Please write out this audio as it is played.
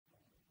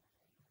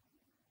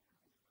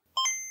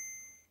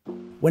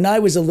When I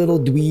was a little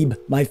dweeb,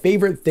 my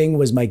favorite thing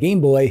was my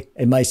Game Boy,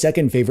 and my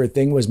second favorite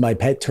thing was my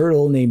pet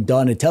turtle named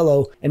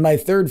Donatello, and my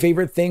third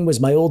favorite thing was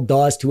my old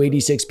DOS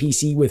 286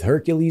 PC with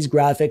Hercules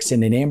graphics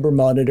and an amber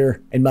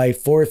monitor, and my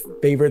fourth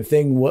favorite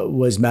thing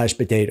was mashed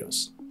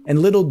potatoes. And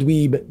little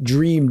dweeb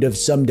dreamed of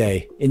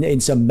someday,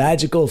 in some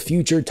magical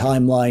future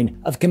timeline,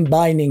 of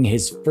combining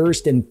his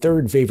first and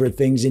third favorite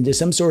things into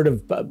some sort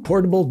of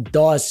portable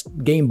DOS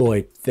Game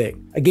Boy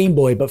thing. A Game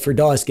Boy, but for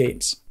DOS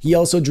games. He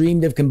also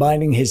dreamed of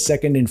combining his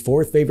second and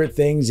fourth favorite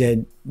things,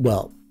 and,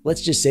 well,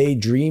 let's just say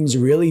dreams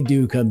really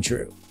do come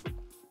true.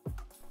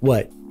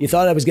 What? You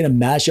thought I was gonna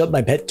mash up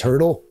my pet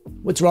turtle?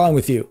 What's wrong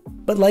with you?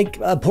 But like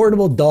a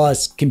portable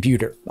DOS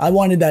computer. I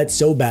wanted that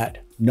so bad.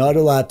 Not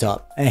a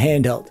laptop, a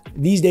handheld.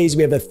 These days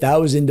we have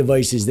 1,000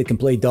 devices that can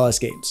play DOS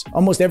games.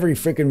 Almost every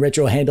freaking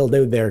retro handheld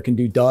out there can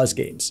do DOS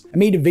games. I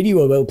made a video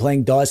about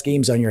playing DOS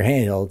games on your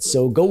handheld,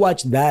 so go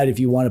watch that if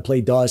you want to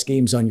play DOS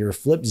games on your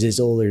Flip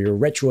Zizzle or your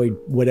Retroid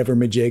whatever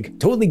majig.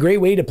 Totally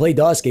great way to play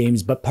DOS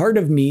games, but part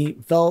of me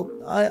felt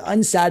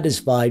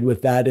unsatisfied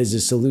with that as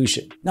a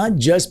solution. Not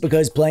just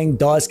because playing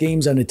DOS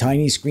games on a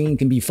tiny screen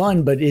can be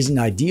fun but isn't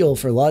ideal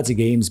for lots of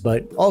games,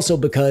 but also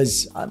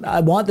because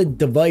I want the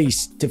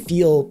device to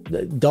feel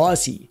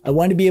DOSy. I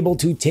want to be able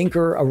to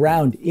tinker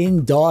around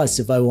in DOS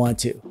if I want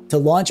to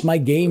launch my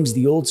games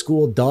the old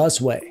school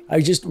DOS way. I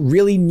just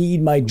really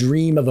need my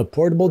dream of a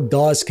portable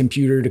DOS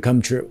computer to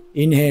come true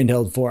in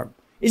handheld form.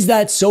 Is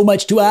that so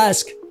much to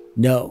ask?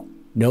 No,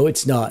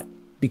 it's not,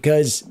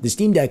 because the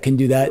Steam Deck can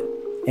do that,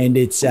 and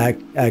it's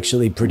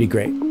actually pretty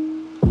great.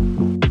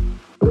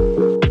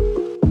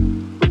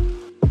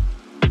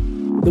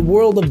 The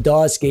world of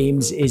DOS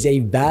games is a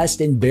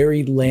vast and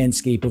varied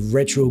landscape of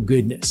retro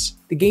goodness.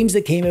 The games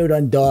that came out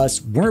on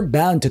DOS weren't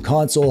bound to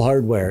console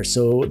hardware,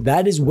 so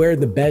that is where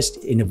the best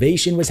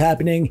innovation was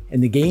happening,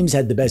 and the games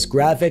had the best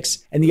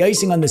graphics, and the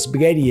icing on the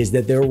spaghetti is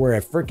that there were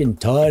a freaking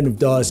ton of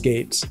DOS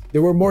games.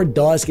 There were more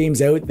DOS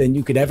games out than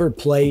you could ever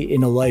play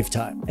in a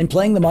lifetime. And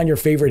playing them on your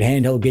favorite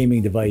handheld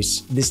gaming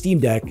device, the Steam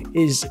Deck,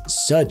 is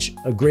such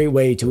a great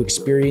way to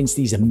experience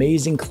these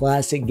amazing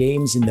classic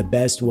games in the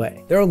best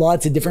way. There are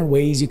lots of different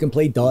ways you can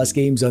play DOS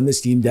games on the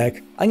Steam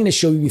Deck. I'm going to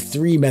show you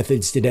 3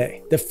 methods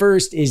today. The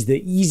first is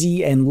the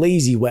easy and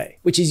lazy way,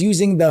 which is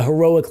using the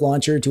Heroic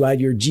Launcher to add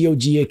your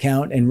GOG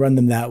account and run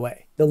them that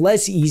way. The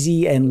less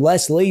easy and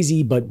less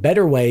lazy but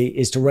better way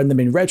is to run them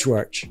in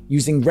RetroArch,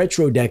 using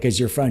RetroDeck as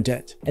your front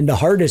end. And the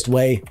hardest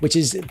way, which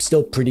is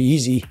still pretty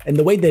easy, and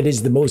the way that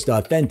is the most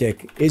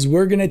authentic, is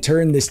we're going to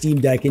turn the Steam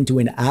Deck into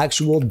an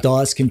actual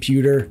DOS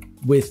computer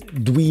with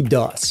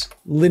DweebDOS,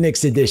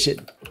 Linux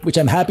edition, which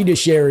I'm happy to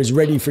share is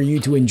ready for you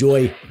to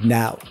enjoy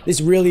now.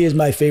 This really is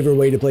my favorite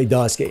way to play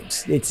DOS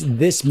games. It's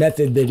this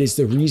method that is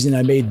the reason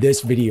I made this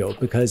video,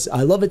 because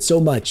I love it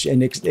so much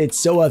and it's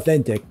so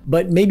authentic,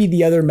 but maybe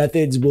the other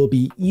methods will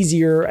be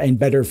easier and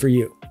better for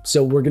you.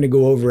 So we're gonna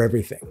go over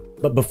everything.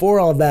 But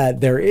before all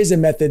that, there is a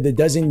method that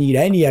doesn't need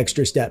any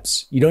extra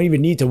steps. You don't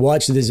even need to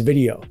watch this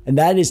video, and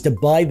that is to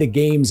buy the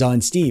games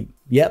on Steam.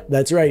 Yep,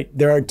 that's right.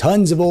 There are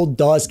tons of old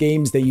DOS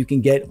games that you can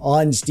get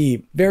on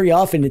Steam. Very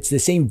often, it's the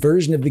same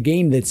version of the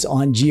game that's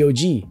on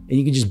GOG, and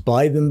you can just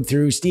buy them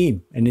through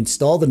Steam and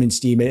install them in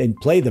Steam and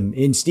play them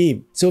in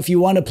Steam. So if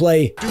you want to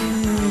play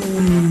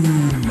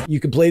you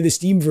can play the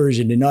Steam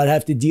version and not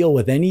have to deal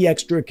with any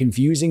extra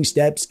confusing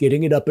steps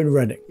getting it up and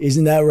running.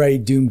 Isn't that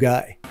right, Doom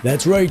Guy?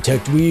 That's right,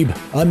 TechDweeb.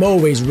 I'm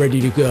always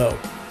ready to go.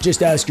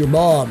 Just ask your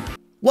mom.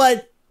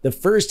 What? The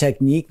first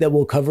technique that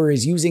we'll cover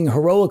is using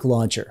Heroic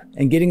Launcher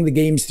and getting the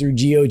games through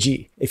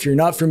GOG. If you're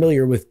not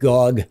familiar with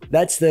GOG,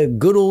 that's the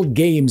Good Old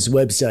Games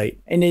website,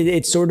 and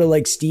it's sort of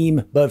like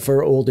Steam, but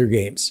for older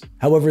games.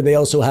 However, they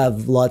also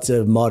have lots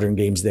of modern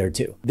games there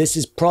too. This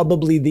is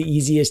probably the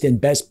easiest and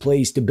best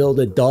place to build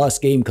a DOS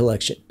game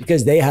collection,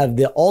 because they have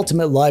the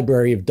ultimate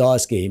library of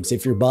DOS games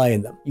if you're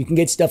buying them. You can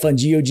get stuff on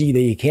GOG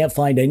that you can't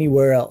find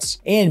anywhere else.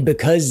 And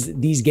because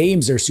these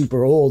games are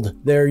super old,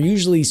 they're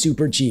usually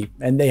super cheap,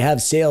 and they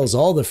have sales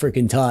all the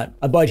freaking time.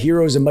 I bought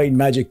Heroes of Might and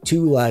Magic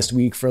 2 last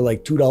week for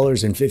like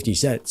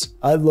 $2.50.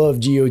 I love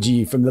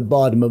GOG from the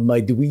bottom of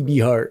my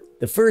dweeby heart.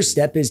 The first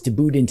step is to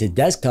boot into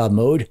desktop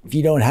mode. If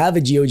you don't have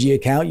a GOG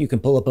account, you can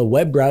pull up a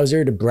web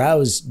browser to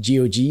browse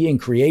GOG and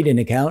create an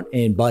account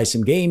and buy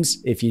some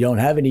games if you don't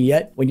have any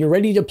yet. When you're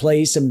ready to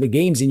play some of the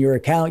games in your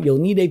account, you'll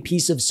need a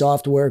piece of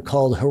software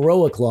called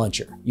Heroic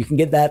Launcher. You can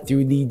get that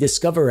through the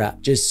Discover app.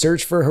 Just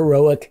search for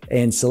Heroic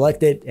and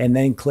select it, and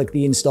then click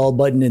the install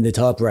button in the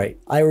top right.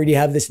 I already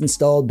have this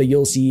installed, but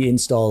you'll see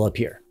install up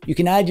here. You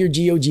can add your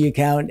GOG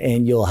account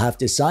and you'll have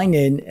to sign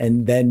in,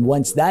 and then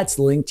once that's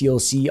linked, you'll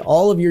see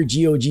all of your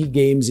GOG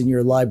games in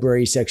your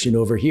library section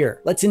over here.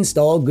 Let's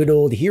install good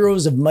old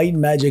Heroes of Might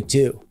and Magic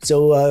 2.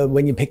 So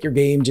when you pick your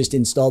game, just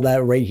install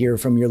that right here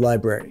from your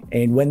library.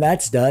 And when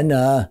that's done,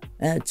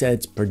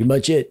 that's pretty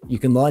much it. You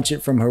can launch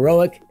it from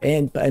Heroic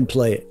and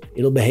play it.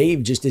 It'll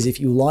behave just as if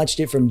you launched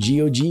it from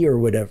GOG or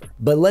whatever.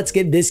 But let's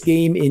get this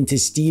game into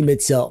Steam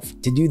itself.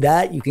 To do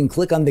that, you can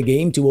click on the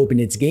game to open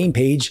its game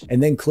page,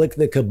 and then click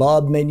the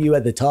kebab menu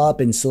at the top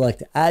and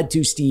select Add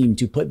to Steam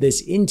to put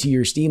this into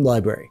your Steam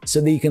library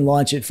so that you can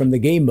launch it from the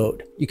game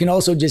mode. You can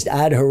also just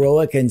add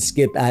Heroic and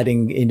skip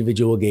adding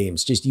individual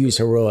games. Just use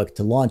Heroic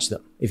to launch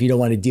them if you don't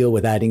want to deal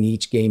with adding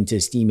each game to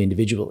Steam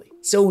individually.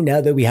 So now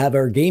that we have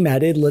our game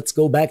added, let's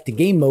go back to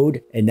game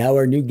mode, and now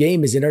our new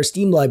game is in our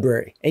Steam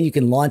library, and you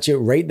can launch it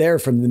right there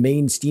from the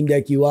main Steam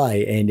Deck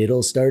UI, and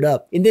it'll start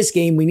up. In this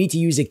game, we need to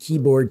use a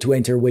keyboard to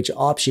enter which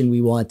option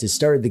we want to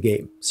start the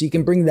game. So you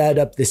can bring that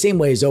up the same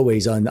way as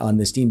always on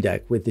the Steam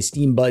Deck with the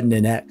Steam button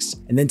and X,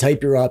 and then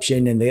type your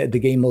option and the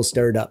game will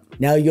start up.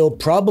 Now you'll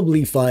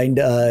probably find,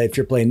 if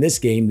you're playing this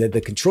game, that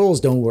the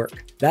controls don't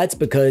work. That's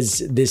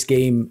because this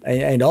game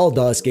and all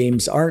DOS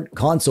games aren't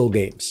console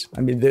games.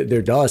 I mean,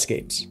 they're DOS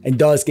games. And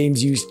DOS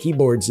games use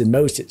keyboards and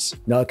mouses,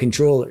 not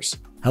controllers.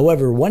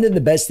 However, one of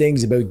the best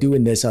things about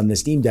doing this on the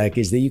Steam Deck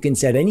is that you can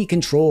set any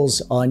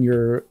controls on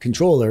your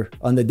controller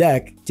on the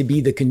deck to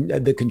be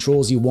the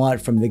controls you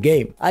want from the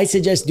game. I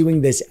suggest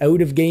doing this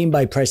out of game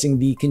by pressing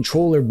the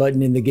controller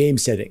button in the game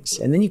settings,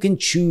 and then you can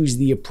choose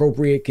the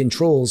appropriate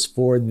controls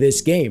for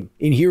this game.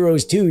 In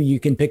Heroes 2, you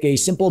can pick a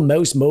simple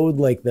mouse mode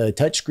like the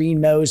touchscreen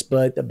mouse,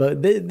 but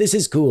this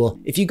is cool.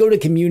 If you go to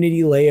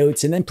Community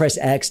Layouts and then press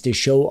X to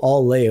show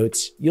all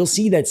layouts, you'll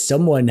see that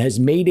someone has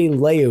made a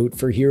layout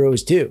for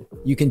Heroes 2.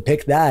 You can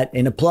pick that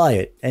and apply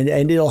it, and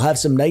it'll have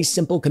some nice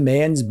simple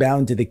commands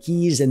bound to the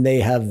keys, and they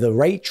have the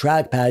right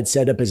trackpad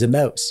set up as a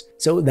mouse.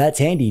 So that's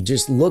handy.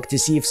 Just look to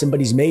see if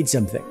somebody's made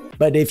something.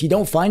 But if you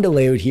don't find a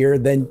layout here,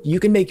 then you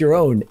can make your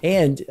own,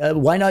 and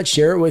why not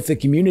share it with the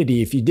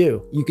community if you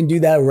do? You can do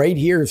that right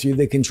here through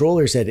the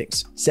controller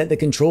settings. Set the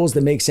controls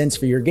that make sense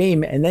for your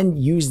game, and then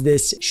use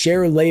this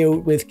share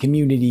layout with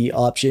community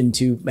option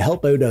to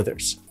help out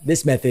others.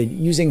 This method,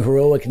 using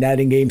Heroic and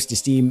adding games to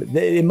Steam,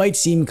 it might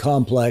seem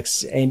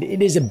complex, and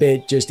it is a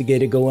bit just to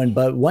get it going,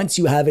 but once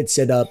you have it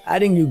set up,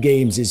 adding new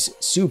games is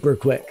super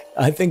quick.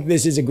 I think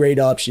this is a great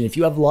option if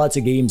you have lots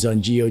of games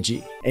on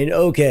GOG. And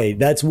okay,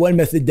 that's one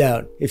method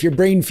down. If your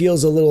brain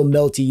feels a little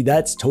melty,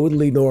 that's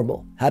totally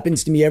normal.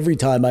 Happens to me every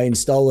time I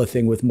install a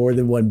thing with more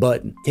than one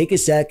button. Take a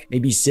sec,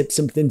 maybe sip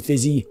something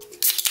fizzy.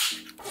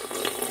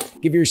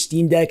 Give your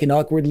Steam Deck an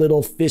awkward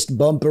little fist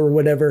bump or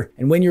whatever,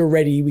 and when you're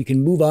ready, we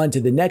can move on to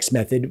the next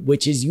method,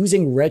 which is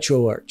using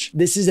RetroArch.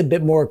 This is a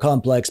bit more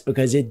complex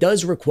because it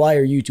does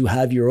require you to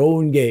have your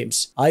own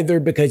games,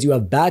 either because you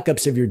have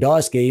backups of your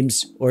DOS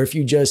games, or if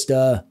you just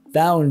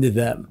found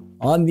them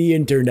on the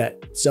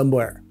internet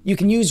somewhere. You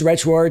can use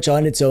RetroArch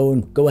on its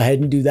own. Go ahead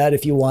and do that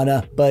if you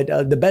wanna, but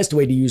the best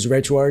way to use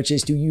RetroArch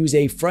is to use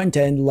a front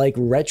end like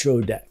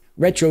RetroDeck.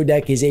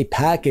 RetroDeck is a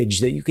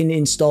package that you can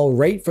install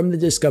right from the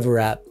Discover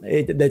app.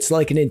 That's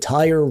like an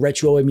entire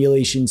retro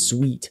emulation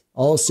suite,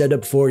 all set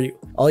up for you.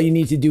 All you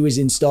need to do is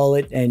install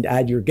it and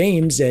add your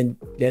games, and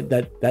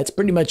that's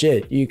pretty much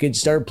it. You can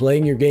start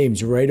playing your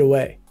games right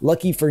away.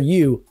 Lucky for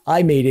you,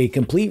 I made a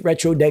complete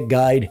RetroDeck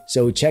guide,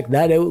 so check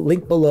that out,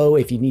 link below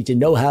if you need to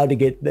know how to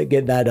get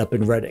that up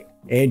and running.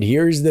 And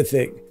here's the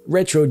thing.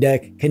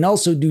 RetroDeck can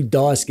also do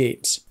DOS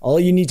games. All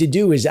you need to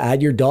do is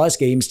add your DOS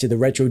games to the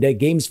RetroDeck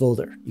games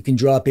folder. You can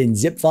drop in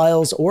zip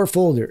files or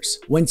folders.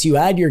 Once you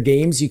add your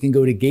games, you can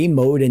go to game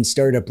mode and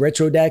start up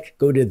RetroDeck,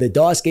 go to the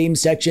DOS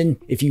games section.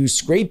 If you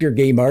scrape your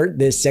game art,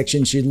 this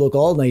section should look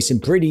all nice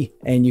and pretty,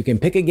 and you can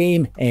pick a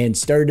game and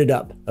start it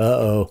up.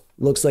 Uh-oh,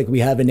 looks like we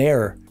have an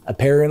error.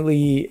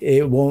 Apparently,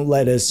 it won't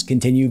let us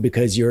continue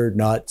because you're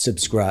not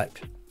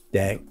subscribed.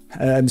 Dang.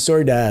 I'm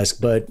sorry to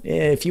ask, but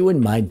if you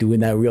wouldn't mind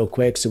doing that real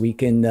quick so we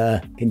can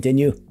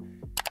continue.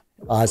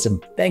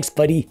 Awesome. Thanks,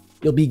 buddy.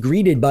 You'll be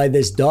greeted by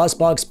this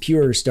DOSBox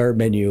Pure start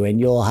menu, and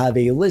you'll have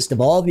a list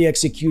of all the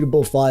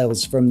executable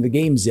files from the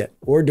game zip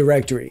or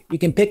directory. You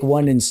can pick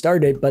one and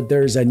start it, but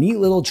there's a neat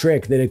little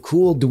trick that a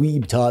cool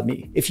dweeb taught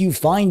me. If you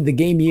find the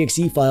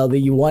game.exe file that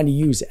you want to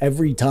use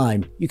every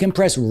time, you can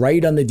press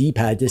right on the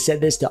D-pad to set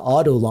this to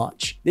auto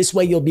launch. This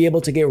way you'll be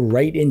able to get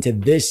right into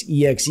this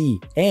exe,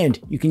 and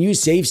you can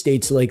use save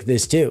states like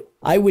this too.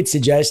 I would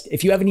suggest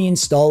if you have any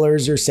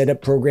installers or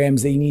setup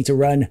programs that you need to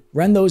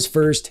run those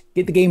first,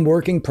 get the game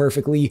working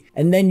perfectly,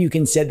 and then you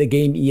can set the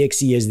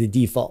game.exe as the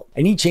default.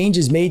 Any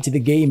changes made to the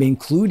game,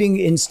 including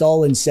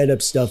install and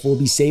setup stuff, will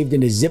be saved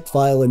in a zip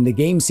file in the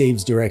game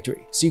saves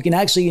directory. So you can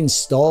actually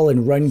install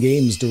and run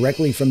games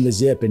directly from the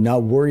zip and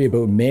not worry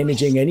about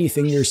managing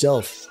anything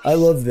yourself. I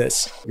love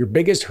this. Your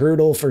biggest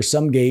hurdle for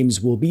some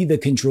games will be the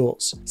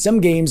controls. Some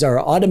games are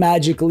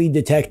automatically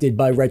detected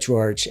by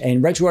RetroArch,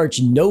 and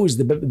RetroArch knows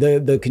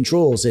the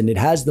controls, and it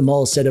has them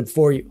all set up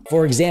for you.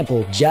 For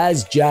example,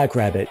 Jazz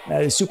Jackrabbit,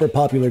 a super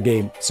popular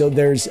game. So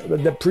there's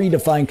the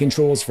predefined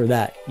controls for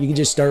that. You can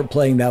just start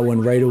playing that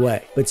one right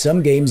away. But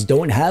some games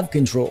don't have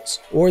controls,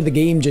 or the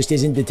game just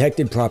isn't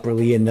detected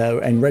properly and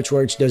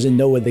RetroArch doesn't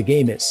know what the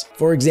game is.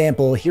 For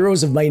example,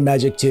 Heroes of Might and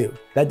Magic 2.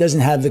 that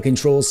doesn't have the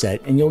control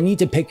set, and you'll need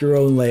to pick your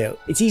own layout.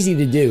 It's easy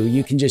to do.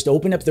 You can just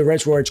open up the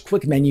RetroArch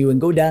quick menu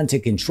and go down to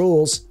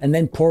controls, and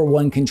then port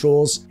 1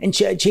 controls, and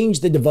change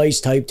the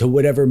device type to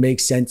whatever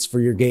makes sense for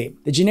your game.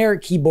 The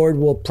generic keyboard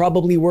will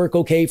probably work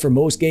okay for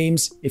most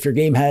games. If your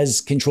game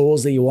has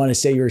controls that you want to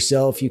set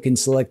yourself, you can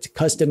select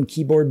custom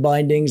keyboard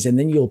bindings, and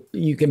then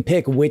you can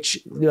pick which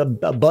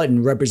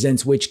button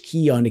represents which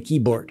key on a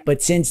keyboard.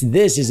 But since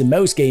this is a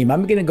mouse game,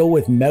 I'm gonna go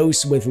with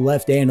mouse with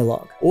left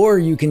analog. Or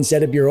you can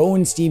set up your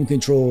own Steam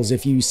controls.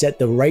 If you set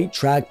the right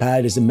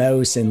trackpad as a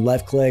mouse and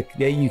left click,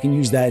 you can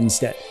use that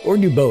instead. Or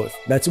do both.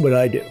 That's what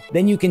I do.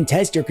 Then you can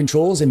test your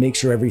controls and make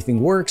sure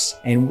everything works.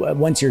 And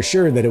once you're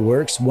sure that it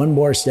works, one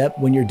more step,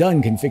 when you're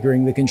done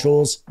configuring the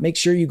controls, make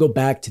sure you go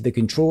back to the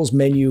controls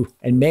menu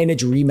and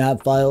manage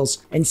remap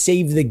files and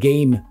save the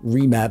game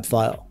remap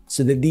file,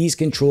 so that these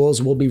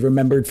controls will be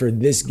remembered for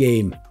this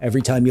game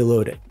every time you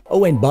load it.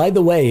 Oh, and by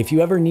the way, if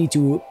you ever need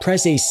to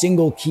press a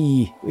single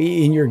key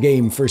in your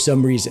game for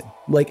some reason,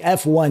 like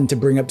F1 to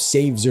bring up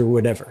saves or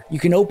whatever, you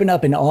can open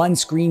up an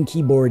on-screen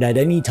keyboard at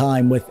any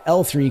time with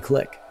L3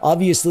 click.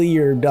 Obviously,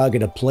 you're not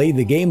going to play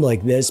the game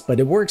like this, but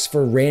it works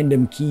for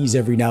random keys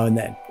every now and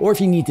then. Or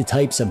if you need to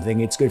type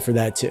something, it's good for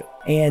that too.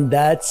 And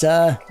that's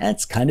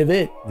kind of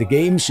it. The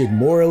game should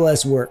more or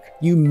less work.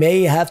 You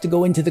may have to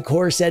go into the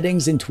core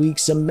settings and tweak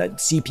some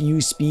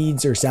CPU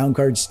speeds or sound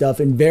card stuff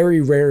in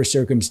very rare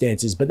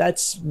circumstances, but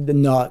that's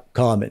not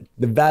common.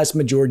 The vast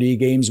majority of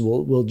games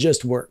will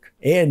just work.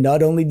 And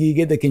not only do you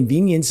get the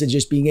convenience of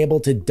just being able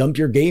to dump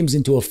your games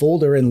into a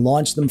folder and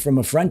launch them from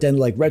a front end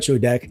like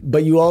RetroDeck,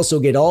 but you also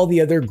get all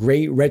the other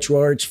great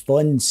RetroArch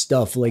fun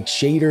stuff like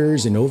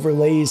shaders and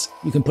overlays.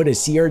 You can put a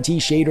CRT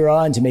shader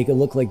on to make it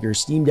look like your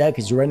Steam Deck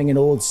is running an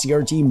old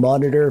CRT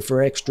monitor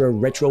for extra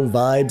retro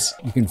vibes.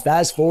 You can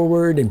fast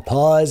forward and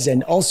pause,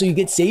 and also you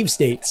get save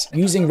states.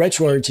 Using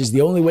RetroArch is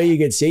the only way you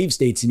get save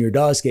states in your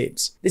DOS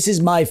games. This is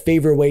my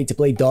favorite way to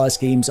play DOS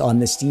games on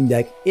the Steam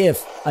Deck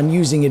if I'm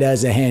using it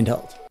as a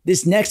handheld.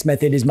 This next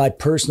method is my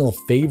personal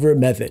favorite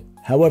method.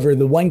 However,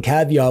 the one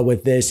caveat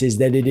with this is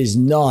that it is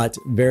not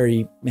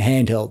very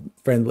handheld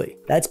friendly.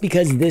 That's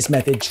because this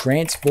method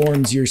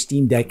transforms your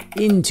Steam Deck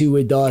into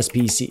a DOS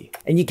PC.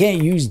 And you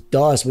can't use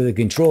DOS with a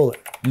controller.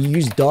 You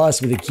use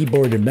DOS with a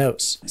keyboard and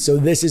mouse. So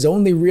this is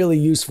only really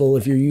useful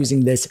if you're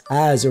using this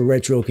as a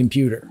retro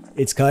computer.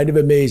 It's kind of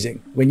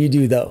amazing when you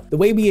do though. The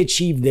way we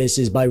achieve this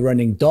is by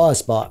running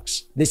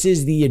DOSBox. This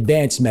is the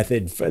advanced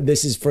method.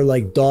 This is for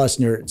like DOS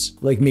nerds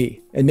like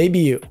me and maybe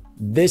you.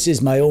 This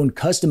is my own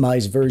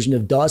customized version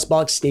of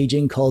DOSBox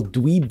staging called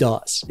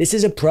DweebDOS. This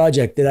is a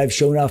project that I've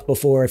shown off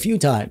before a few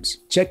times.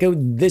 Check out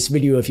this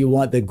video if you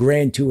want the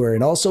grand tour,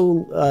 and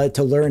also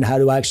to learn how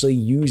to actually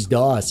use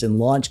DOS and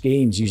launch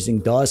games using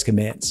DOS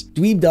commands.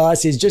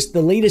 DweebDOS is just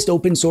the latest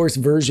open source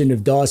version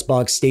of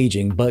DOSBox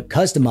staging, but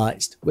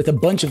customized, with a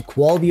bunch of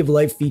quality of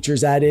life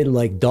features added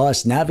like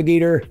DOS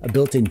Navigator, a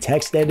built-in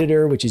text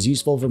editor which is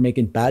useful for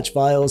making batch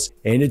files,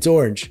 and it's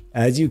orange,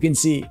 as you can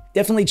see.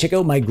 Definitely check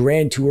out my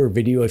grand tour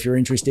video if you're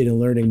interested in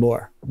learning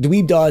more.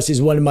 DweebDOS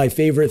is one of my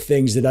favorite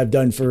things that I've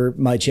done for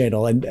my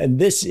channel, and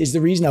this is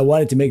the reason I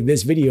wanted to make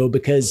this video,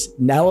 because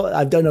now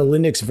I've done a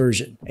Linux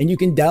version, and you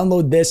can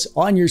download this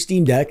on your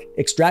Steam Deck,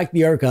 extract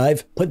the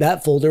archive, put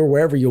that folder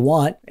wherever you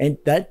want, and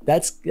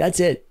that's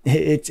it.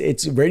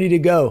 It's ready to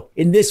go.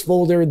 In this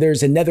folder,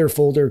 there's another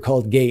folder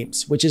called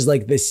Games, which is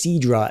like the C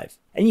drive.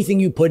 Anything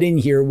you put in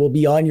here will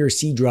be on your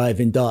C drive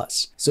in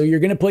DOS. So you're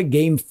gonna put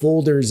game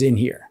folders in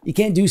here. You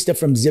can't do stuff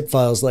from zip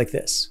files like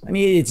this. I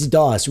mean, it's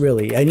DOS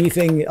really.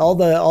 Anything, all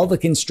the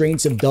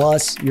constraints of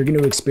DOS, you're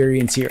gonna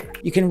experience here.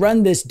 You can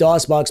run this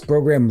DOSBox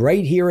program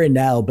right here and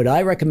now, but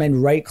I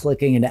recommend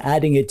right-clicking and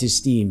adding it to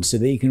Steam so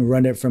that you can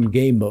run it from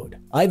game mode.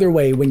 Either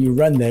way, when you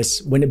run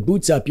this, when it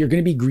boots up, you're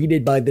gonna be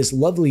greeted by this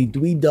lovely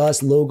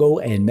DweebDOS logo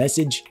and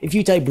message. If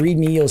you type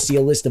README, you'll see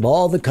a list of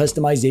all the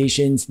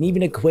customizations and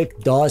even a quick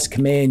DOS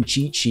command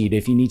cheat sheet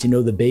if you need to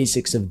know the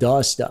basics of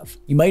DOS stuff.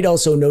 You might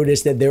also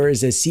notice that there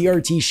is a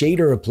CRT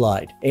shader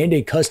applied and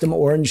a custom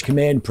orange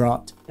command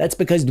prompt. That's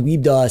because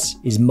DweebDOS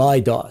is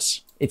my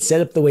DOS. It's set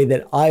up the way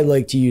that I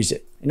like to use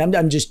it. And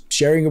I'm just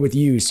sharing it with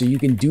you so you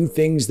can do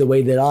things the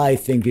way that I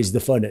think is the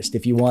funnest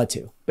if you want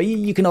to. But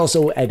you can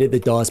also edit the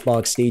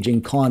DOSBox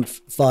staging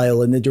conf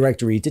file in the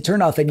directory to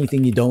turn off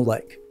anything you don't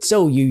like.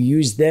 So you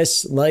use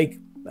this like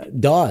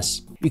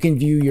DOS. You can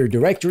view your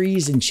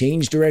directories and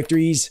change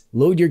directories,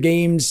 load your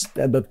games,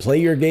 but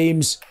play your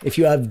games. If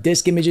you have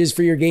disk images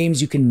for your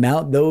games, you can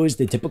mount those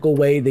the typical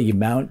way that you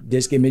mount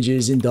disk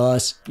images in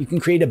DOS. You can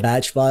create a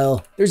batch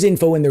file. There's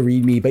info in the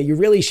README, but you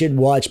really should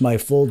watch my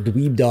full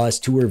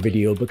DweebDOS tour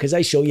video because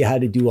I show you how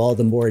to do all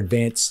the more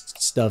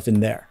advanced stuff in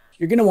there.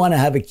 You're going to want to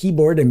have a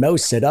keyboard and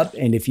mouse set up,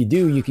 and if you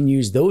do, you can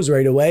use those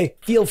right away.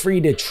 Feel free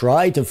to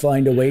try to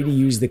find a way to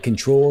use the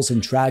controls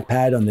and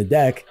trackpad on the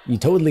deck. You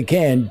totally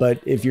can,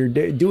 but if you're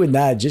doing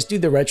that, just do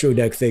the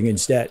RetroDeck thing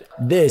instead.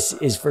 This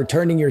is for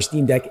turning your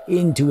Steam Deck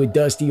into a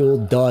dusty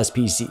old DOS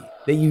PC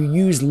that you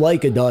use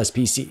like a DOS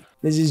PC.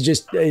 This is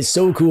just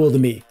so cool to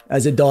me.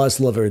 as a DOS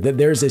lover that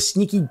there's a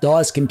sneaky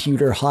DOS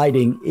computer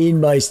hiding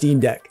in my Steam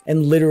Deck.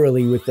 And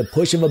literally with the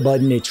push of a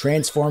button, it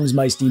transforms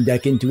my Steam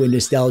Deck into a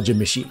nostalgia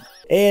machine.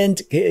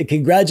 And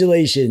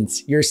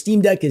congratulations, your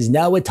Steam Deck is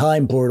now a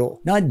time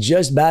portal, not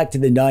just back to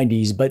the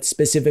 90s, but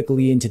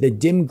specifically into the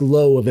dim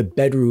glow of a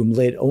bedroom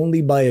lit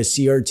only by a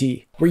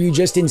CRT, where you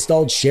just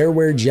installed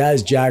shareware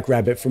Jazz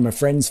Jackrabbit from a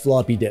friend's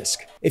floppy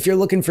disk. If you're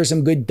looking for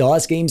some good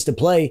DOS games to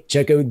play,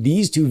 check out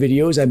these 2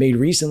 videos I made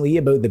recently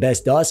about the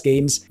best DOS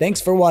games.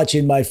 Thanks for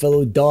watching, my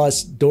fellow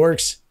DOS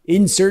dorks.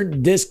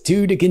 Insert disc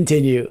 2 to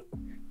continue.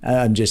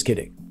 I'm just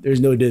kidding,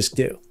 there's no disc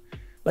 2.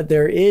 But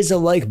there is a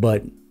like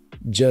button,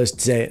 just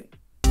saying.